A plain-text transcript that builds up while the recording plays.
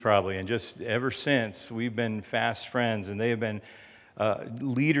probably, and just ever since, we've been fast friends, and they have been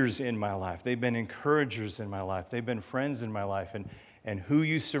leaders in my life. They've been encouragers in my life. They've been friends in my life, and who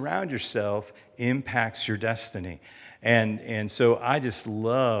you surround yourself impacts your destiny. And so I just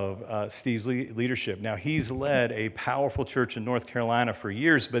love Steve's leadership. Now, he's led a powerful church in North Carolina for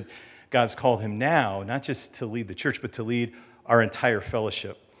years, but God's called him now, not just to lead the church, but to lead our entire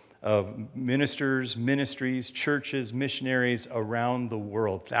fellowship of ministers, ministries, churches, missionaries around the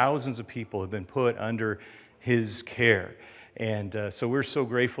world. Thousands of people have been put under his care. And so we're so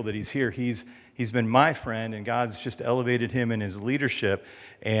grateful that he's here. He's been my friend, and God's just elevated him in his leadership,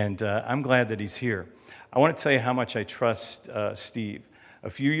 and I'm glad that he's here. I want to tell you how much I trust Steve. A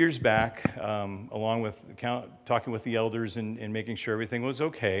few years back, along with talking with the elders and making sure everything was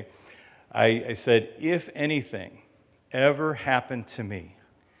okay, I said, if anything ever happened to me,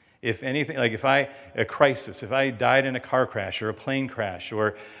 if anything, like a crisis, if I died in a car crash or a plane crash,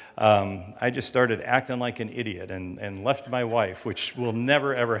 or I just started acting like an idiot and left my wife, which will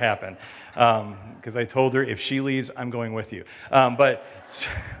never, ever happen, because I told her, if she leaves, I'm going with you. But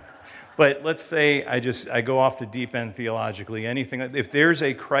let's say I go off the deep end theologically, anything, if there's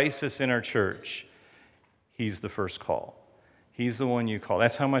a crisis in our church, he's the first call. He's the one you call.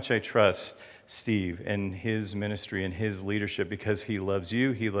 That's how much I trust Steve and his ministry and his leadership, because he loves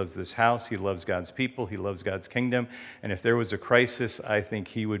you, he loves this house, he loves God's people, he loves God's kingdom. And if there was a crisis, I think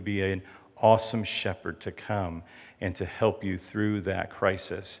he would be an awesome shepherd to come and to help you through that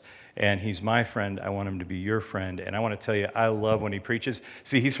crisis. And he's my friend. I want him to be your friend. And I want to tell you, I love when he preaches.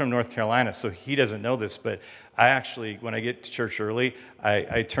 See, he's from North Carolina, so he doesn't know this, but I actually, when I get to church early,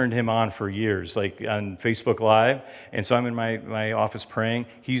 I turned him on for years, like on Facebook Live. And so I'm in my office praying.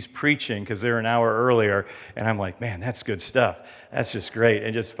 He's preaching because they're an hour earlier. And I'm like, man, that's good stuff. That's just great.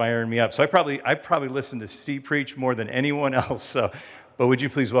 And just firing me up. So I probably listen to Steve preach more than anyone else. So, but would you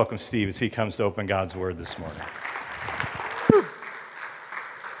please welcome Steve as he comes to open God's Word this morning.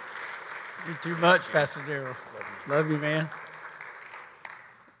 You too much, Pastor Darrell. Love you, man.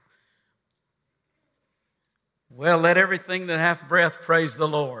 Well, let everything that hath breath praise the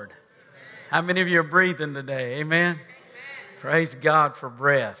Lord. Amen. How many of you are breathing today? Amen? Amen. Praise God for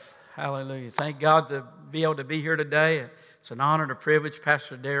breath. Hallelujah. Thank God to be able to be here today. It's an honor and a privilege,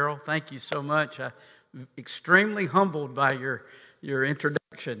 Pastor Darrell. Thank you so much. I'm extremely humbled by your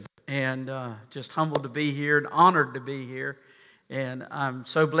introduction, and just humbled to be here and honored to be here. And I'm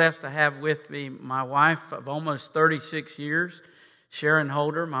so blessed to have with me my wife of almost 36 years, Sharon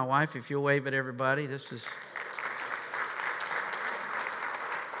Holder, my wife. If you'll wave at everybody, this is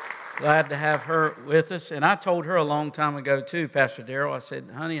glad to have her with us. And I told her a long time ago too, Pastor Darrell, I said,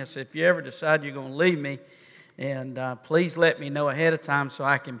 honey, if you ever decide you're going to leave me, and please let me know ahead of time so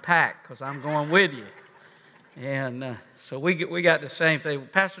I can pack, because I'm going with you. And so we got the same thing.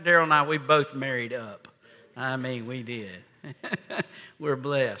 Pastor Darrell and I, we both married up. I mean, we did. We're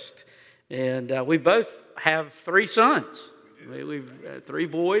blessed. And we both have 3 sons. We've 3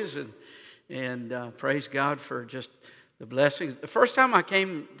 boys, and praise God for just the blessings. The first time I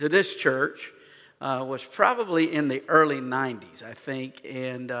came to this church was probably in the early 90s, I think,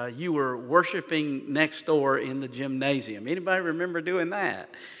 and you were worshiping next door in the gymnasium. Anybody remember doing that?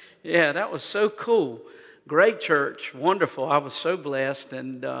 Yeah, that was so cool. Great church, wonderful. I was so blessed,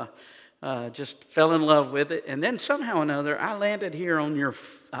 and just fell in love with it. And then somehow or another, I landed here on your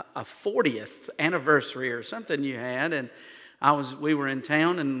 40th anniversary or something you had. And we were in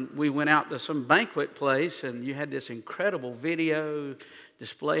town, and we went out to some banquet place, and you had this incredible video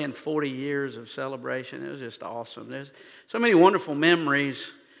displaying 40 years of celebration. It was just awesome. There's so many wonderful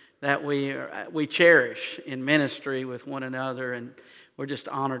memories that we cherish in ministry with one another, and we're just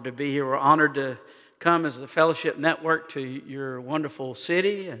honored to be here. We're honored to come as the Fellowship Network to your wonderful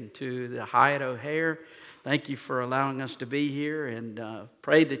city and to the Hyatt O'Hare. Thank you for allowing us to be here, and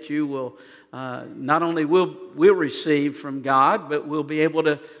pray that you will not only we'll receive from God, but we'll be able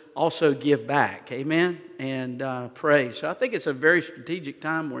to also give back. Amen? And pray. So I think it's a very strategic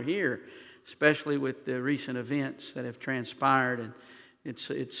time we're here, especially with the recent events that have transpired, and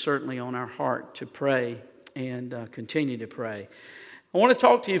it's certainly on our heart to pray and continue to pray. I want to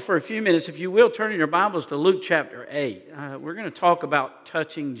talk to you for a few minutes. If you will, turn in your Bibles to Luke chapter 8. We're going to talk about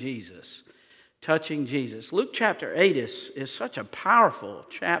touching Jesus. Touching Jesus. Luke chapter 8 is such a powerful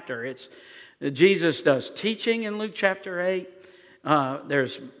chapter. Jesus does teaching in Luke chapter 8.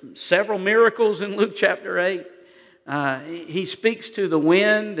 There's several miracles in Luke chapter 8. He speaks to the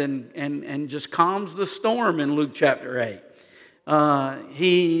wind and just calms the storm in Luke chapter 8.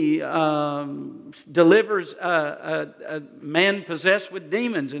 He delivers a man possessed with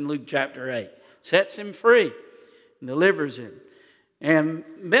demons in Luke chapter 8. Sets him free and delivers him. And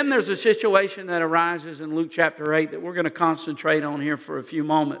then there's a situation that arises in Luke chapter 8 that we're going to concentrate on here for a few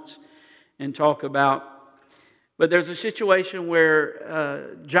moments and talk about. But there's a situation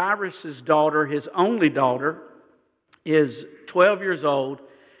where Jairus' daughter, his only daughter, is 12 years old,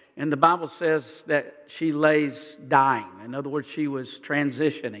 and the Bible says that she lays dying. In other words, she was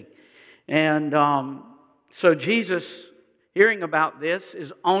transitioning. And so Jesus, hearing about this,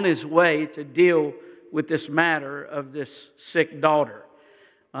 is on his way to deal with this matter of this sick daughter.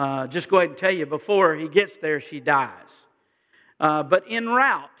 Just go ahead and tell you, before he gets there, she dies. But en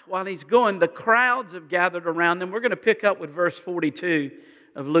route, while he's going, the crowds have gathered around him. We're going to pick up with verse 42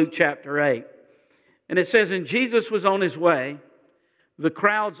 of Luke chapter 8. And it says, and Jesus was on his way. The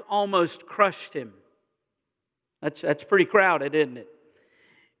crowds almost crushed him. That's pretty crowded, isn't it?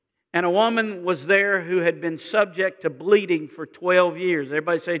 And a woman was there who had been subject to bleeding for 12 years.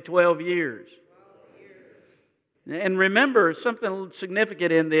 Everybody say 12 years. And remember, something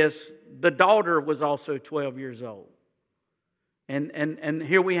significant in this, the daughter was also 12 years old. And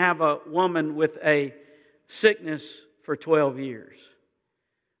here we have a woman with a sickness for 12 years.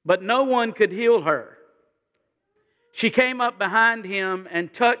 But no one could heal her. She came up behind him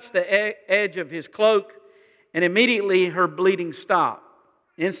and touched the edge of his cloak, and immediately her bleeding stopped.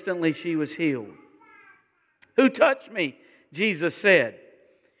 Instantly she was healed. Who touched me? Jesus said.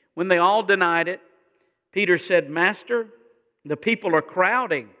 When they all denied it, Peter said, Master, the people are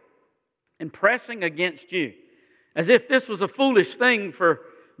crowding and pressing against you. As if this was a foolish thing for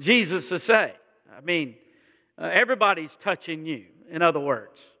Jesus to say. I mean, everybody's touching you, in other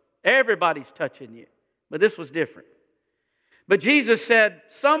words. Everybody's touching you. But this was different. But Jesus said,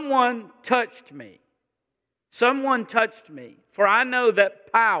 someone touched me. Someone touched me, for I know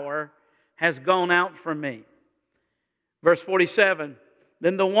that power has gone out from me. Verse 47,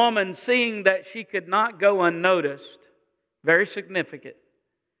 then the woman, seeing that she could not go unnoticed, very significant,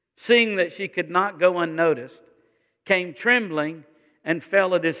 seeing that she could not go unnoticed, came trembling and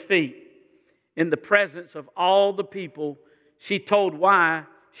fell at his feet. In the presence of all the people, she told why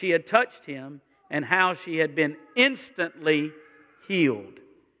she had touched him and how she had been instantly healed.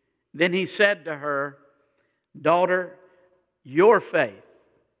 Then he said to her, daughter, your faith,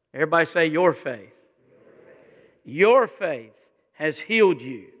 everybody say your faith. Your faith has healed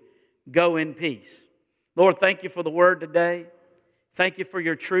you. Go in peace. Lord, thank you for the word today. Thank you for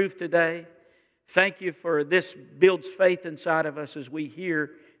your truth today. Thank you for this builds faith inside of us as we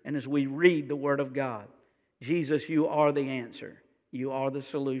hear and as we read the Word of God. Jesus, you are the answer. You are the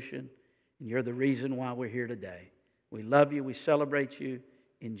solution. And you're the reason why we're here today. We love you. We celebrate you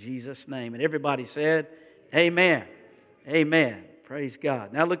in Jesus' name. And everybody said, amen. Amen. Praise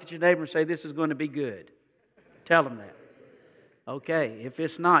God. Now look at your neighbor and say, this is going to be good. Tell them that. Okay. If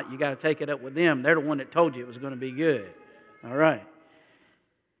it's not, you got to take it up with them. They're the one that told you it was going to be good. All right.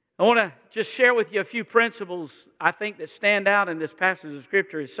 I want to just share with you a few principles I think that stand out in this passage of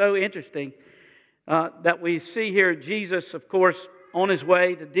Scripture. It's so interesting that we see here Jesus, of course, on his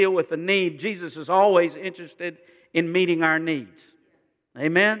way to deal with the need. Jesus is always interested in meeting our needs.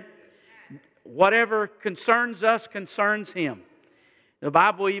 Amen? Whatever concerns us concerns him. The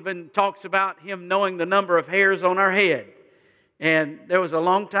Bible even talks about him knowing the number of hairs on our head. And there was a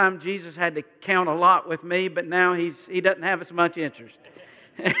long time Jesus had to count a lot with me, but now he doesn't have as much interest.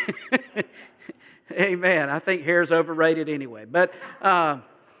 Amen. I think hair is overrated anyway. But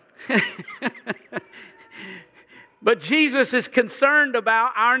Jesus is concerned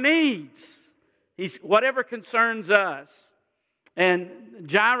about our needs. He's whatever concerns us. And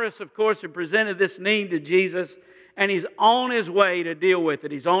Jairus, of course, had presented this need to Jesus, and he's on his way to deal with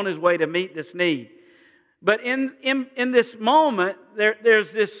it. He's on his way to meet this need. But in this moment,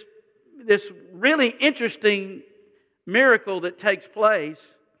 there's this really interesting miracle that takes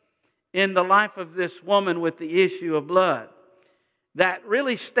place in the life of this woman with the issue of blood that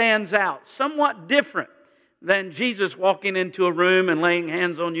really stands out, somewhat different than Jesus walking into a room and laying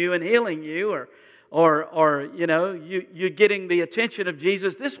hands on you and healing you, or you know, you getting the attention of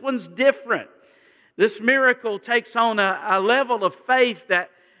Jesus. This one's different. This miracle takes on a level of faith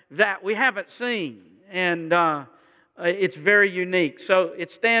that we haven't seen, and it's very unique. So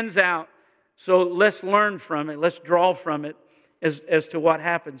it stands out. So let's learn from it. Let's draw from it as to what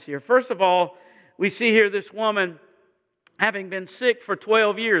happens here. First of all, we see here this woman having been sick for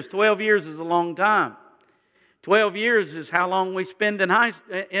 12 years. 12 years is a long time. 12 years is how long we spend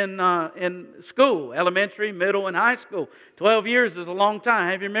in school, elementary, middle, and high school. 12 years is a long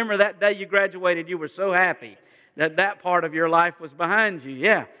time. Have you remember that day you graduated, you were so happy that part of your life was behind you?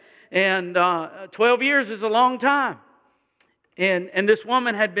 Yeah. And 12 years is a long time. And this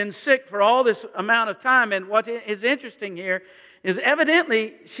woman had been sick for all this amount of time. And what is interesting here is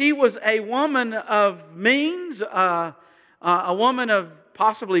evidently she was a woman of means, a woman of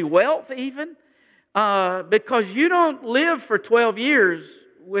possibly wealth even, because you don't live for 12 years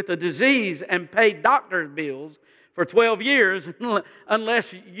with a disease and pay doctor's bills for 12 years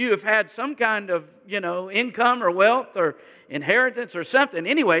unless you have had some kind of, income or wealth or inheritance or something.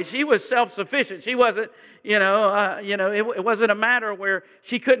 Anyway, she was self-sufficient. She wasn't, it wasn't a matter where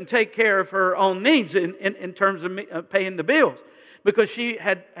she couldn't take care of her own needs in terms of paying the bills. Because she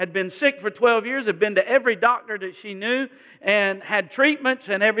had been sick for 12 years, had been to every doctor that she knew and had treatments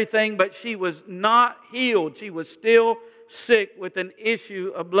and everything, but she was not healed. She was still sick with an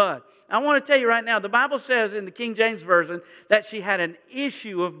issue of blood. I want to tell you right now, the Bible says in the King James Version that she had an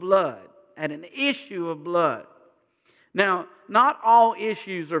issue of blood. Had an issue of blood. Now, not all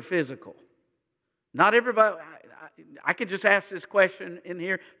issues are physical. Not everybody. I could just ask this question in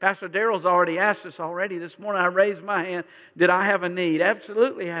here. Pastor Daryl's already asked this already this morning. I raised my hand. Did I have a need?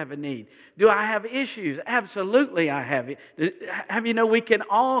 Absolutely I have a need. Do I have issues? Absolutely I have it. We can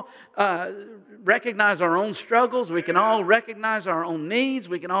all recognize our own struggles. We can all recognize our own needs.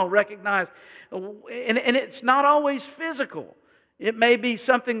 We can all recognize, and it's not always physical. It may be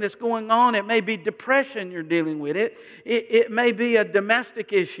something that's going on. It may be depression you're dealing with. It may be a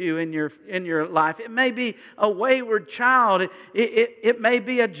domestic issue in your life. It may be a wayward child. It may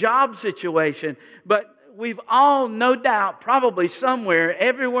be a job situation. But we've all, no doubt, probably somewhere,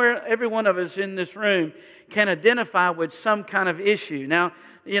 everywhere, every one of us in this room can identify with some kind of issue. Now,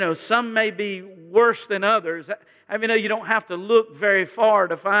 some may be worse than others. You don't have to look very far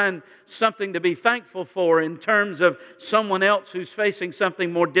to find something to be thankful for in terms of someone else who's facing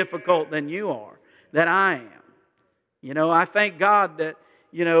something more difficult than you are, that I am. I thank God that,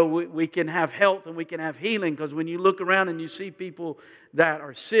 we can have health and we can have healing, because when you look around and you see people that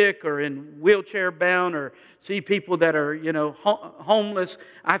are sick or in wheelchair bound, or see people that are, homeless,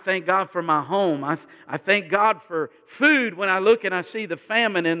 I thank God for my home. I thank God for food when I look and I see the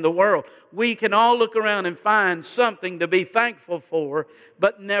famine in the world. We can all look around and find something to be thankful for,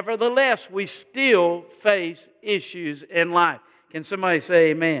 but nevertheless, we still face issues in life. Can somebody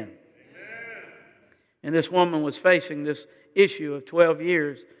say amen? Amen. And this woman was facing this issue of 12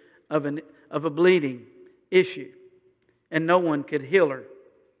 years of a bleeding issue, and no one could heal her.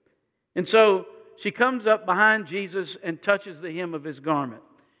 And so she comes up behind Jesus and touches the hem of his garment.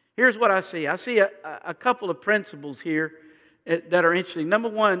 Here's what I see. I see a couple of principles here that are interesting. Number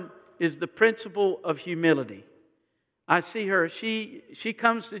one is the principle of humility. I see her. She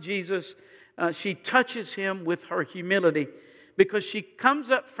comes to Jesus. She touches him with her humility, because she comes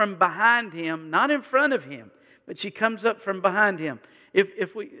up from behind him, not in front of him, but she comes up from behind him.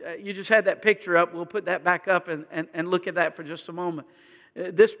 If you just had that picture up, we'll put that back up and look at that for just a moment.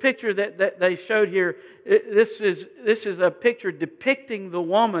 This picture that they showed here, this is a picture depicting the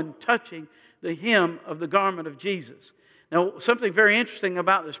woman touching the hem of the garment of Jesus. Now, something very interesting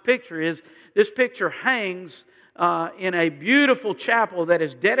about this picture is this picture hangs in a beautiful chapel that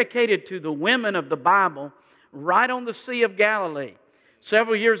is dedicated to the women of the Bible right on the Sea of Galilee.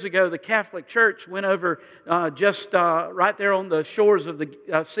 Several years ago, the Catholic Church went over just right there on the shores of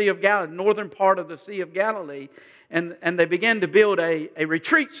the Sea of Galilee, northern part of the Sea of Galilee, and they began to build a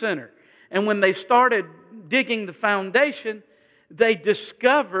retreat center. And when they started digging the foundation, they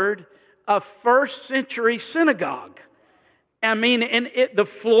discovered a first century synagogue. The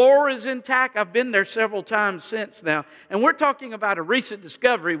floor is intact. I've been there several times since now. And we're talking about a recent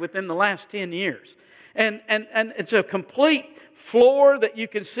discovery within the last 10 years. And it's a complete floor that you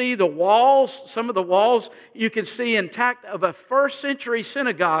can see the walls, some of the walls you can see intact, of a first century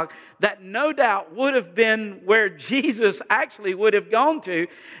synagogue that no doubt would have been where Jesus actually would have gone to.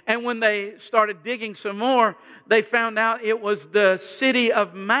 And when they started digging some more, they found out it was the city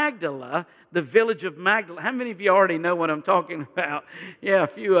of Magdala, the village of Magdala. How many of you already know what I'm talking about? Yeah, a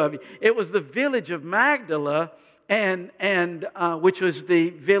few of you. It was the village of Magdala, and which was the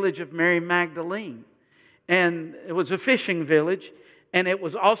village of Mary Magdalene. And it was a fishing village, and it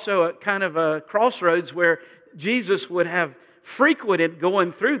was also a kind of a crossroads where Jesus would have frequented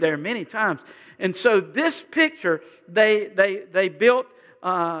going through there many times. And so this picture, they built,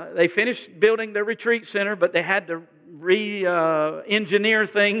 they finished building their retreat center, but they had to re-engineer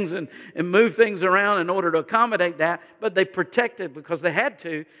things and move things around in order to accommodate that. But they protected, because they had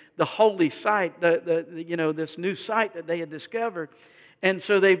to, the holy site, this new site that they had discovered. And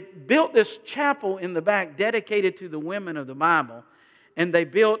so they built this chapel in the back dedicated to the women of the Bible. And they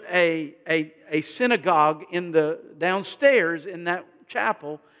built a synagogue in the downstairs in that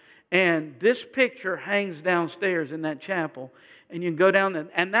chapel. And this picture hangs downstairs in that chapel. and you can go down,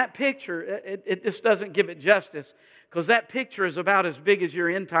 and that picture, it just doesn't give it justice, because that picture is about as big as your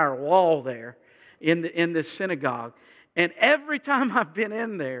entire wall there in this synagogue. And every time I've been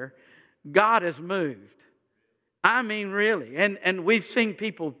in there, God has moved. I mean, really. And we've seen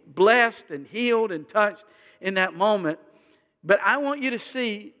people blessed and healed and touched in that moment. But I want you to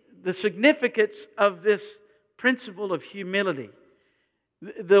see the significance of this principle of humility.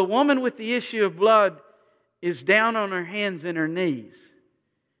 The woman with the issue of blood is down on her hands and her knees.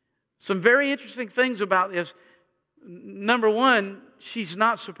 Some very interesting things about this. Number one, she's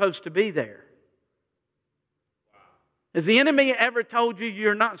not supposed to be there. Has the enemy ever told you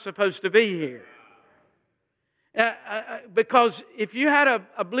you're not supposed to be here? Because if you had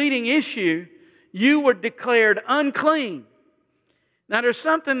a bleeding issue, you were declared unclean. Now, there's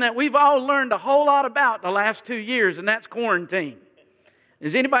something that we've all learned a whole lot about the last 2 years, and that's quarantine.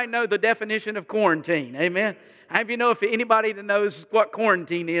 Does anybody know the definition of quarantine? Amen? How do you know if anybody that knows what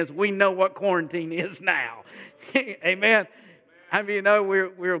quarantine is, we know what quarantine is now. Amen? How do you know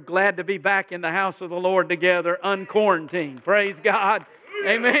we're glad to be back in the house of the Lord together, unquarantined? Praise God.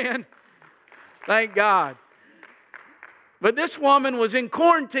 Amen? Thank God. But this woman was in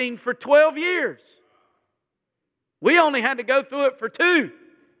quarantine for 12 years. We only had to go through it for 2.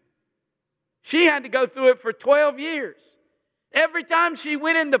 She had to go through it for 12 years. Every time she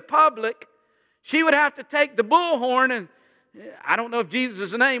went into public, she would have to take the bullhorn, and I don't know if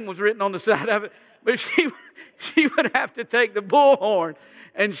Jesus' name was written on the side of it, but she would have to take the bullhorn,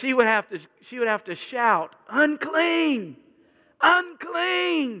 and she would have to shout, "Unclean,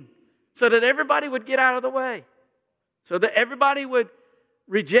 unclean," so that everybody would get out of the way, so that everybody would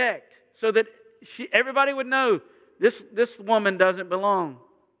reject, so that everybody would know this woman doesn't belong.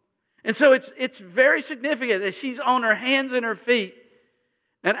 And so it's very significant that she's on her hands and her feet.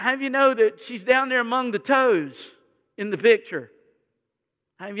 And have you know that she's down there among the toes in the picture?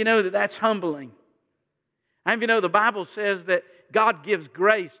 Have you know that that's humbling? Have you know the Bible says that God gives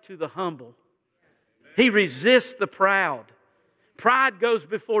grace to the humble. He resists the proud. Pride goes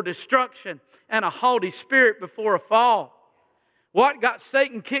before destruction, and a haughty spirit before a fall. What got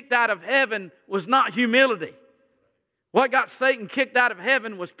Satan kicked out of heaven was not humility. What got Satan kicked out of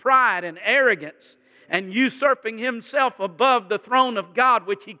heaven was pride and arrogance and usurping himself above the throne of God,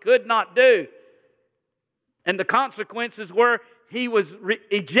 which he could not do. And the consequences were he was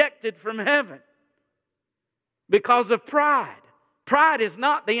ejected from heaven because of pride. Pride is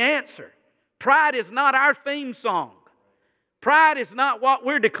not the answer. Pride is not our theme song. Pride is not what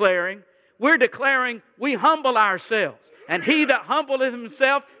we're declaring. We're declaring we humble ourselves. And he that humbleth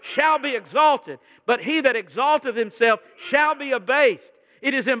himself shall be exalted. But he that exalteth himself shall be abased.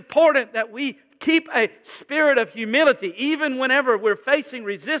 It is important that we keep a spirit of humility, even whenever we're facing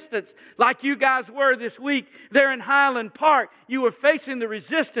resistance, like you guys were this week there in Highland Park. You were facing the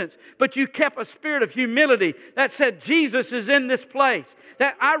resistance, but you kept a spirit of humility that said, Jesus is in this place.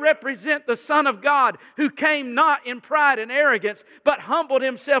 That I represent the Son of God who came not in pride and arrogance, but humbled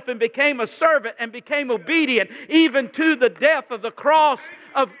himself and became a servant and became obedient, even to the death of the cross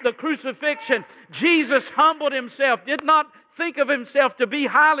of the crucifixion. Jesus humbled himself, did not think of himself to be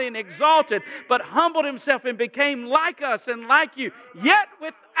highly and exalted, but humbled himself and became like us and like you. Yet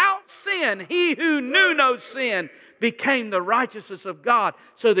without sin, he who knew no sin became the righteousness of God,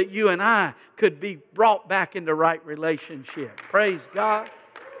 so that you and I could be brought back into right relationship. Praise God.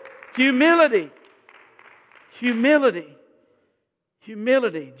 Humility. Humility.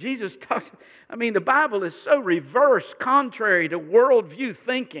 Humility. Jesus talks, the Bible is so reverse, contrary to worldview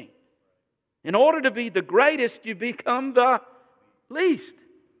thinking. In order to be the greatest, you become the least.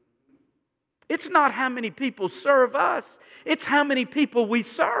 It's not how many people serve us. It's how many people we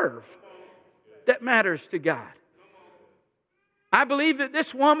serve that matters to God. I believe that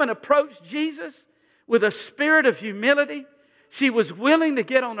this woman approached Jesus with a spirit of humility. She was willing to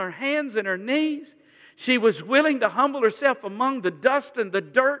get on her hands and her knees. She was willing to humble herself among the dust and the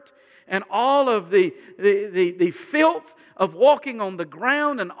dirt and all of the filth of walking on the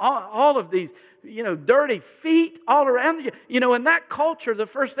ground and all of these, dirty feet all around you. In that culture, the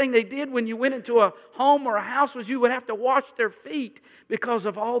first thing they did when you went into a home or a house was you would have to wash their feet because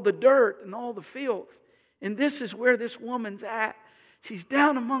of all the dirt and all the filth. And this is where this woman's at. She's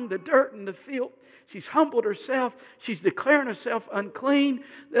down among the dirt and the filth. She's humbled herself. She's declaring herself unclean.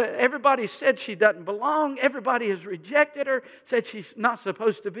 Everybody said she doesn't belong. Everybody has rejected her, said she's not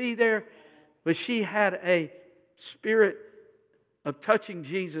supposed to be there. But she had a spirit of touching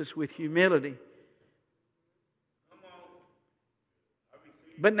Jesus with humility.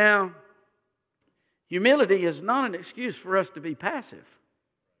 But now, humility is not an excuse for us to be passive.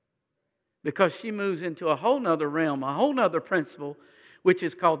 because she moves into a whole nother realm, a whole nother principle, which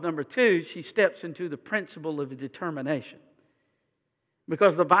is called number 2. She steps into the principle of determination.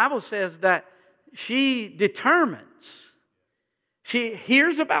 Because the Bible says that she determines. She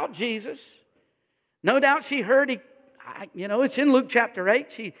hears about Jesus. No doubt she heard it's in Luke chapter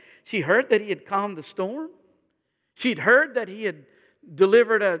 8. She heard that he had calmed the storm. She'd heard that he had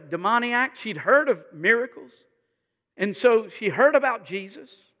delivered a demoniac. She'd heard of miracles. And so she heard about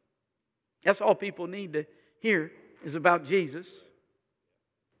Jesus. That's all people need to hear is about Jesus.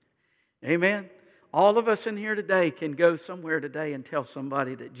 Amen. All of us in here today can go somewhere today and tell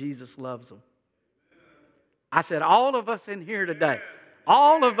somebody that Jesus loves them. I said all of us in here today.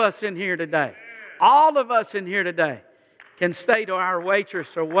 All of us in here today. All of us in here today can say to our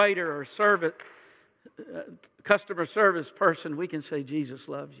waitress or waiter or customer service person, we can say, Jesus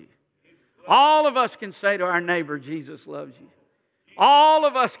loves you. All of us can say to our neighbor, Jesus loves you. All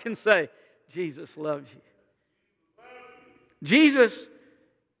of us can say, Jesus loves you. Jesus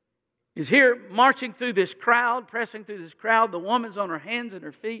is here marching through this crowd, pressing through this crowd. The woman's on her hands and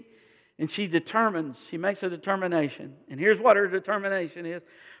her feet, and she makes a determination. And here's what her determination is.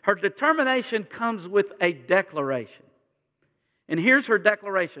 Her determination comes with a declaration. And here's her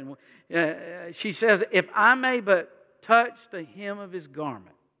declaration. She says, if I may but touch the hem of his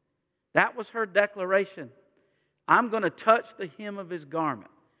garment. That was her declaration. I'm going to touch the hem of his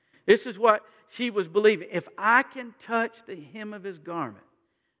garment. This is what she was believing. If I can touch the hem of his garment,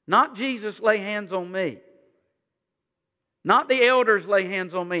 not Jesus lay hands on me, not the elders lay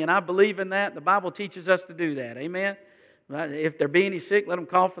hands on me, and I believe in that. The Bible teaches us to do that. Amen? If there be any sick, let them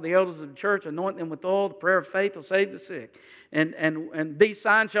call for the elders of the church, anoint them with oil. The prayer of faith will save the sick. And these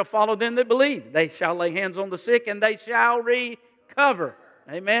signs shall follow them that believe. They shall lay hands on the sick, and they shall recover.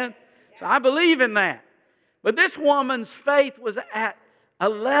 Amen? So I believe in that. But this woman's faith was at a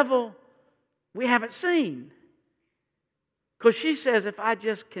level we haven't seen. Because she says, if I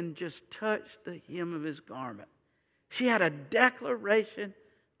can touch the hem of his garment. She had a declaration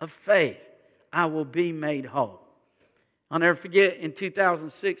of faith. I will be made whole. I'll never forget, in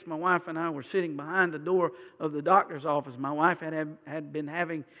 2006, my wife and I were sitting behind the door of the doctor's office. My wife had been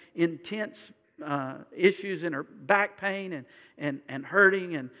having intense issues in her back pain and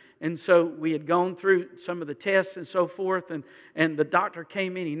hurting. And so we had gone through some of the tests and so forth. And the doctor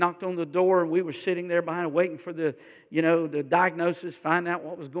came in. He knocked on the door, and we were sitting there behind waiting for the diagnosis, find out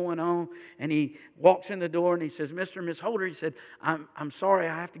what was going on. And he walks in the door and he says, Mr. and Miss Holder, he said, I'm sorry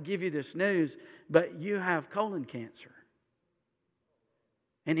I have to give you this news, but you have colon cancer.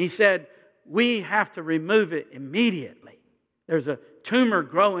 And he said, we have to remove it immediately. There's a tumor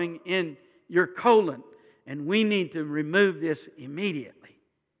growing in your colon, and we need to remove this immediately.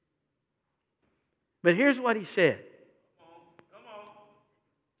 But here's what he said.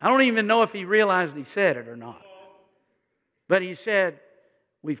 I don't even know if he realized he said it or not. But he said,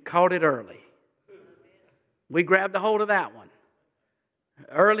 we've caught it early. We grabbed a hold of that one.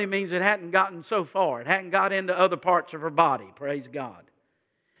 Early means it hadn't gotten so far. It hadn't got into other parts of her body. Praise God.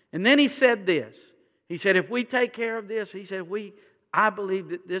 And then he said this. He said, if we take care of this, he said, I believe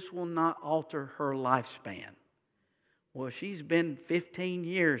that this will not alter her lifespan. Well, she's been 15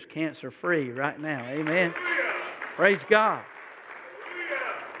 years cancer-free right now. Amen. Praise God.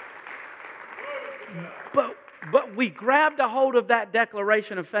 But we grabbed a hold of that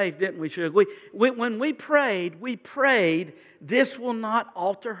declaration of faith, didn't we, Shug? When we prayed, this will not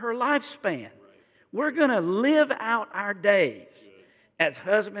alter her lifespan. We're going to live out our days as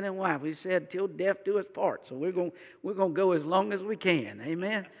husband and wife. We said, till death do us part. So we're going to go as long as we can.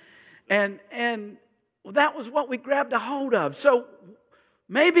 Amen. And well, that was what we grabbed a hold of. So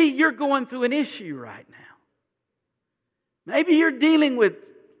maybe you're going through an issue right now. Maybe you're dealing with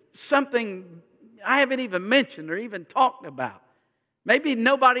something I haven't even mentioned or even talked about. Maybe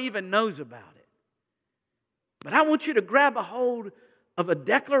nobody even knows about it. But I want you to grab a hold of a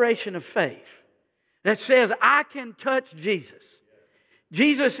declaration of faith that says, I can touch Jesus.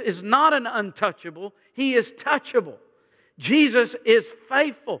 Jesus is not an untouchable. He is touchable. Jesus is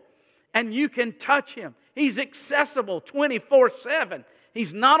faithful, and you can touch Him. He's accessible 24/7.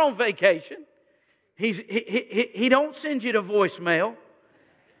 He's not on vacation. He don't send you to voicemail.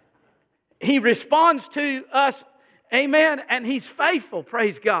 He responds to us, amen, and He's faithful,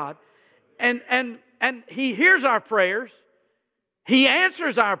 praise God. And He hears our prayers. He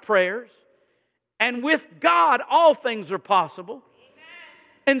answers our prayers. And with God, all things are possible.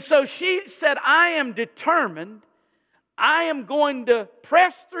 And so she said, I am determined. I am going to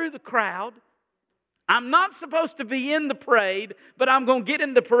press through the crowd. I'm not supposed to be in the parade, but I'm going to get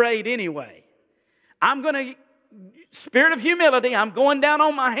in the parade anyway. I'm going to spirit of humility, I'm going down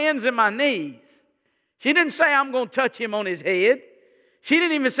on my hands and my knees. She didn't say, I'm going to touch him on his head. She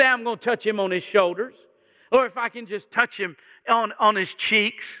didn't even say, I'm going to touch him on his shoulders. Or if I can just touch him on his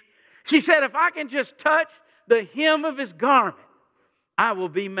cheeks. She said, if I can just touch the hem of his garment, I will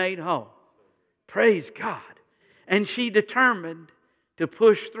be made whole. Praise God. And she determined to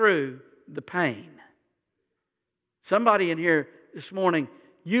push through the pain. Somebody in here this morning,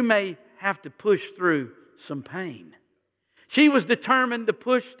 you may have to push through some pain. She was determined to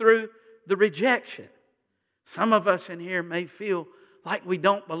push through the rejection. Some of us in here may feel like we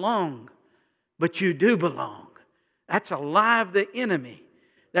don't belong, but you do belong. That's a lie of the enemy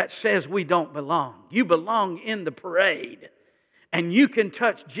that says we don't belong. You belong in the parade, and you can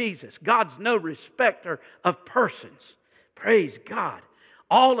touch Jesus. God's no respecter of persons. Praise God.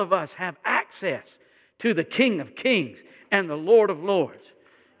 All of us have access to the King of Kings and the Lord of Lords.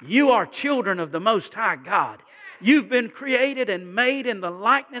 You are children of the Most High God. You've been created and made in the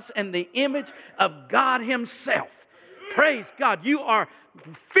likeness and the image of God Himself. Praise God. You are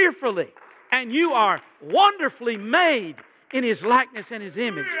fearfully and you are wonderfully made in His likeness and His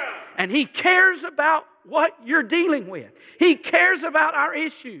image. And He cares about what you're dealing with. He cares about our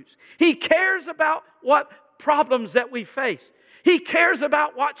issues. He cares about what problems that we face. He cares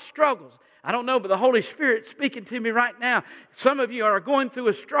about what struggles. I don't know, but the Holy Spirit's speaking to me right now. Some of you are going through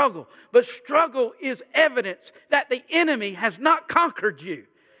a struggle, but struggle is evidence that the enemy has not conquered you.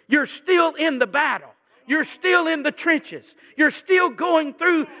 You're still in the battle. You're still in the trenches. You're still going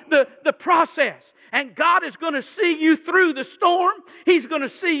through the process. And God is going to see you through the storm. He's going to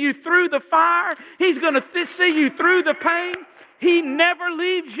see you through the fire. He's going to see you through the pain. He never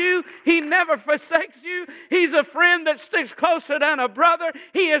leaves you. He never forsakes you. He's a friend that sticks closer than a brother.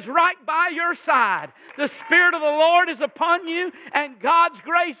 He is right by your side. The Spirit of the Lord is upon you, and God's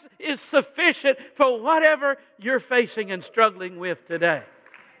grace is sufficient for whatever you're facing and struggling with today.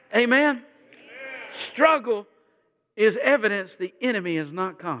 Amen? Struggle is evidence the enemy is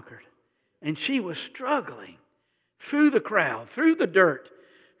not conquered. And she was struggling through the crowd, through the dirt,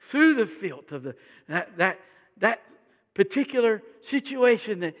 through the filth of that particular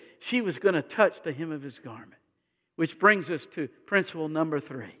situation that she was going to touch the hem of His garment. Which brings us to principle number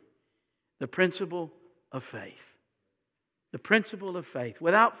 3. The principle of faith. The principle of faith.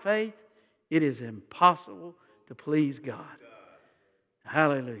 Without faith, it is impossible to please God.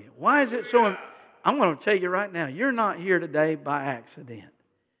 Hallelujah. Why is it so important? I'm going to tell you right now, you're not here today by accident.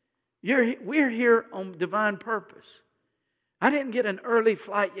 We're here on divine purpose. I didn't get an early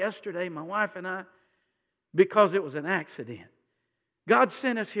flight yesterday, my wife and I, because it was an accident. God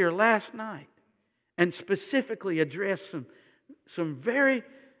sent us here last night and specifically addressed some very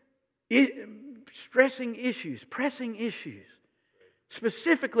stressing issues, pressing issues,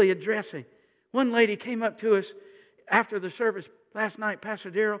 specifically addressing. One lady came up to us after the service last night,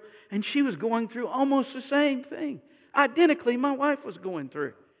 Pastor Darrell, and she was going through almost the same thing. Identically, my wife was going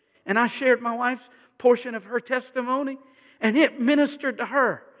through. And I shared my wife's portion of her testimony, and it ministered to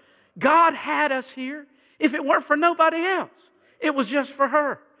her. God had us here. If it weren't for nobody else, it was just for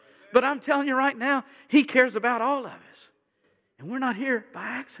her. But I'm telling you right now, He cares about all of us. And we're not here by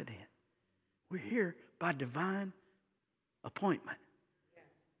accident. We're here by divine appointment.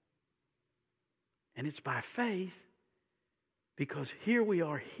 And it's by faith, because here we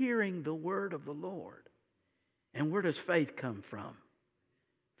are hearing the word of the Lord. And where does faith come from?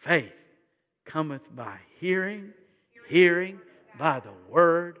 Faith cometh by hearing, hearing by the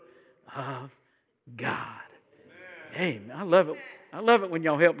word of God. Amen. I love it. I love it when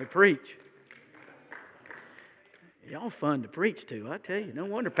y'all help me preach. Y'all fun to preach to, I tell you. No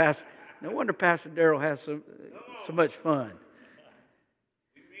wonder Pastor Darrell has so much fun.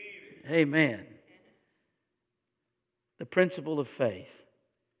 Amen. The principle of faith.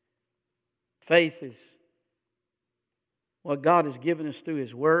 Faith is what God has given us through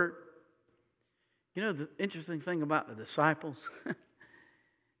His Word. You know, the interesting thing about the disciples,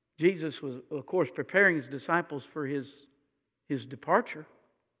 Jesus was, of course, preparing His disciples for His departure.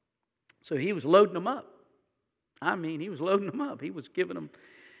 So He was loading them up. I mean, He was loading them up. He was giving them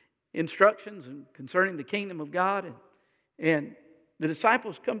instructions concerning the kingdom of God. And the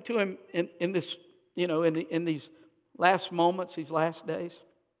disciples come to Him in this, you know, in these last moments, these last days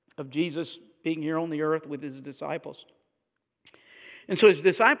of Jesus being here on the earth with His disciples. And so His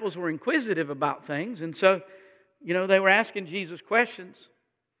disciples were inquisitive about things. And so, you know, they were asking Jesus questions.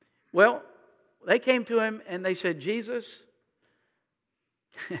 Well, they came to Him and they said, Jesus,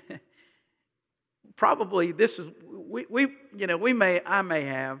 probably this is, I may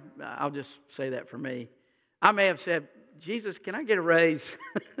have, I'll just say that for me. I may have said, Jesus, can I get a raise?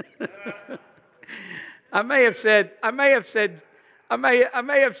 I may have said,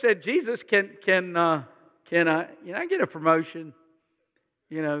 Jesus, can I get a promotion?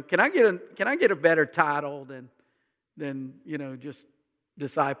 Can I get a better title than just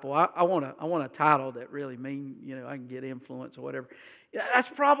disciple? I want a title that really means I can get influence or whatever. Yeah, that's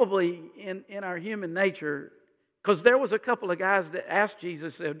probably in our human nature. Because there was a couple of guys that asked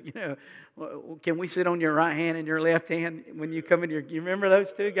Jesus, said, can we sit on your right hand and your left hand when you come in here? You remember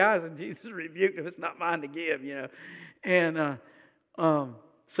those two guys? And Jesus rebuked them. It's not mine to give, And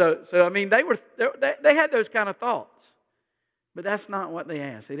so I mean, they had those kind of thoughts. But that's not what they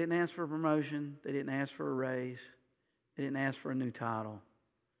asked. They didn't ask for a promotion. They didn't ask for a raise. They didn't ask for a new title.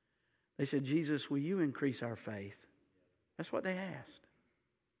 They said, Jesus, will you increase our faith? That's what they asked.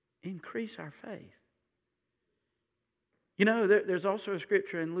 Increase our faith. There's also a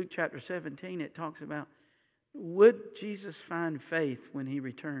scripture in Luke chapter 17 that talks about, would Jesus find faith when he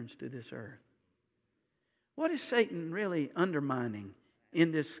returns to this earth? What is Satan really undermining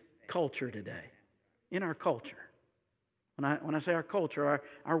in this culture today? In our culture. When I say our culture,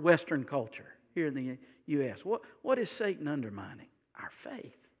 our Western culture here in the U.S., what is Satan undermining? Our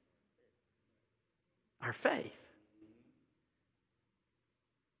faith. Our faith.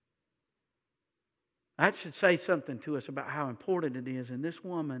 That should say something to us about how important it is. And this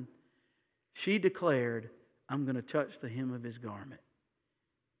woman, she declared, I'm going to touch the hem of his garment.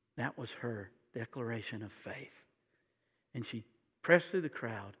 That was her declaration of faith. And she pressed through the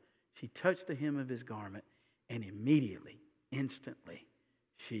crowd. She touched the hem of his garment. And immediately, instantly,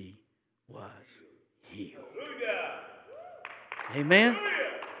 she was healed. Amen?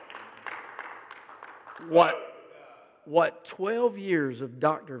 What 12 years of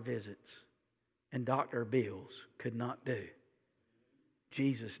doctor visits and doctor bills could not do,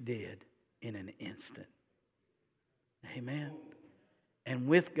 Jesus did in an instant. Amen. And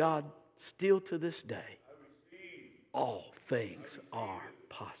with God, still to this day, all things are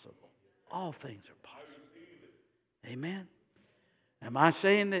possible. All things are possible. Amen. Am I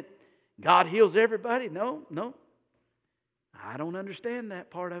saying that God heals everybody? No. I don't understand that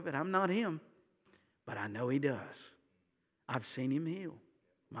part of it. I'm not Him. But I know He does. I've seen Him heal.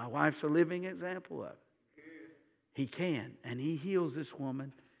 My wife's a living example of it. He can, and He heals this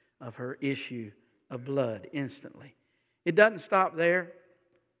woman of her issue of blood instantly. It doesn't stop there,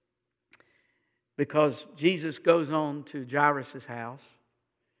 because Jesus goes on to Jairus' house,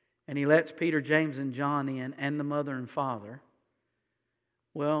 and He lets Peter, James, and John in, and the mother and father.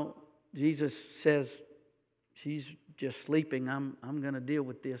 Well, Jesus says, she's just sleeping. I'm going to deal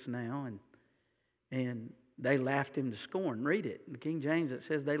with this now. And they laughed Him to scorn. Read it. In the King James, it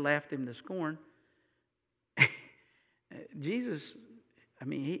says they laughed Him to scorn. Jesus,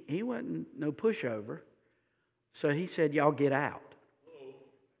 he wasn't no pushover. So He said, y'all get out.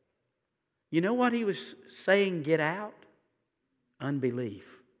 You know what He was saying, get out? Unbelief.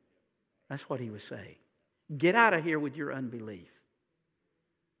 That's what He was saying. Get out of here with your unbelief.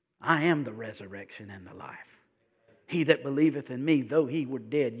 I am the resurrection and the life. He that believeth in me, though he were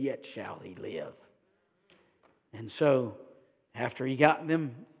dead, yet shall he live. And so, after He got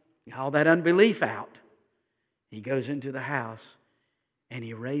them, all that unbelief out, He goes into the house and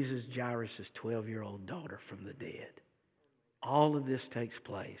He raises Jairus' 12-year-old daughter from the dead. All of this takes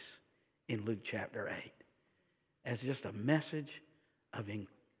place in Luke chapter 8 as just a message of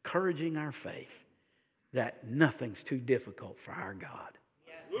encouraging our faith that nothing's too difficult for our God.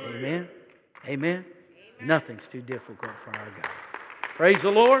 Amen? Amen? Nothing's too difficult for our God. Praise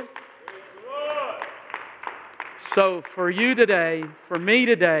the Lord. So for you today, for me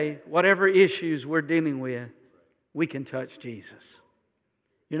today, whatever issues we're dealing with, we can touch Jesus.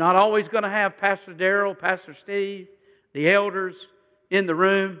 You're not always going to have Pastor Darrell, Pastor Steve, the elders in the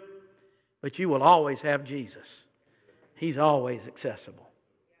room, but you will always have Jesus. He's always accessible.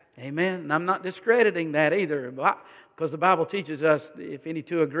 Amen. And I'm not discrediting that either, because the Bible teaches us if any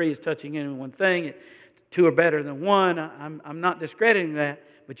two agree is touching any one thing, two are better than one. I'm not discrediting that,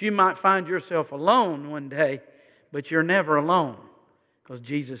 but you might find yourself alone one day, but you're never alone because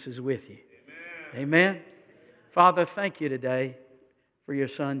Jesus is with you. Amen. Amen. Father, thank you today for your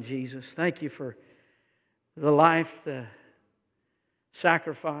Son, Jesus. Thank you for the life, the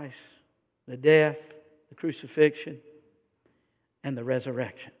sacrifice, the death, the crucifixion, and the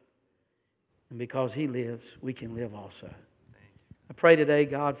resurrection. And because He lives, we can live also. I pray today,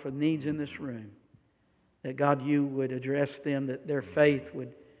 God, for needs in this room, that, God, you would address them, that their faith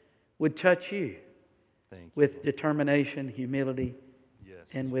would touch you with determination, humility,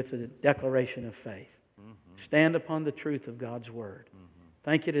 and with a declaration of faith. Stand upon the truth of God's Word.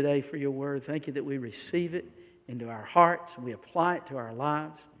 Thank you today for your Word. Thank you that we receive it into our hearts and we apply it to our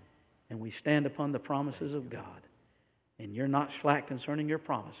lives. and we stand upon the promises of God. And you're not slack concerning your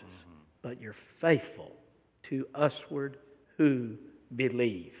promises, but you're faithful to usward who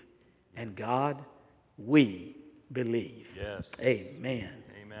believe. And God, we believe. Yes. Amen.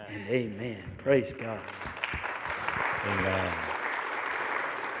 Amen. And amen. Praise God. Amen.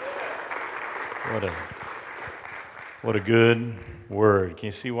 What a good word. Can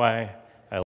you see why